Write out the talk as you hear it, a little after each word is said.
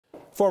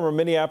Former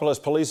Minneapolis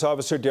police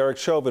officer Derek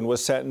Chauvin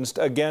was sentenced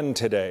again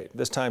today,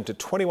 this time to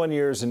 21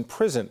 years in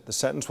prison. The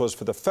sentence was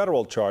for the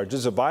federal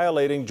charges of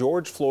violating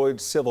George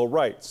Floyd's civil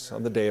rights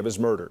on the day of his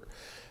murder.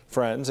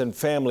 Friends and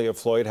family of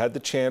Floyd had the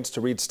chance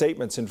to read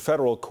statements in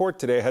federal court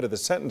today ahead of the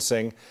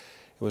sentencing.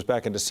 It was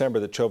back in December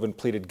that Chauvin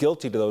pleaded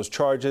guilty to those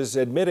charges,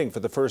 admitting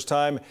for the first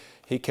time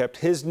he kept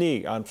his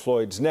knee on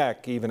Floyd's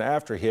neck even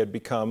after he had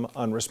become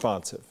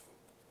unresponsive.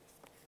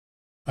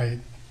 I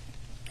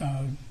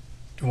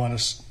do want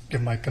to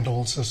give my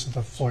condolences to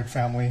the Floyd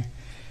family.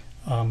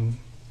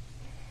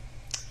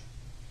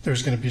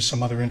 There's going to be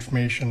some other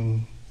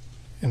information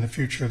in the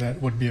future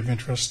that would be of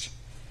interest,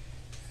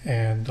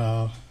 and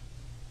I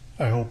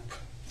hope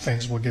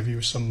things will give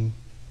you some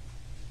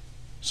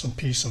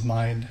peace of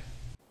mind.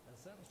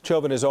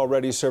 Chauvin is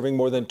already serving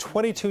more than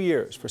 22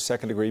 years for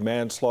second-degree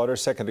manslaughter,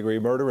 second-degree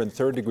murder, and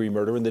third-degree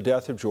murder in the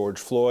death of George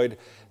Floyd.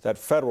 That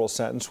federal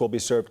sentence will be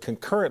served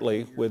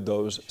concurrently with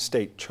those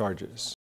state charges.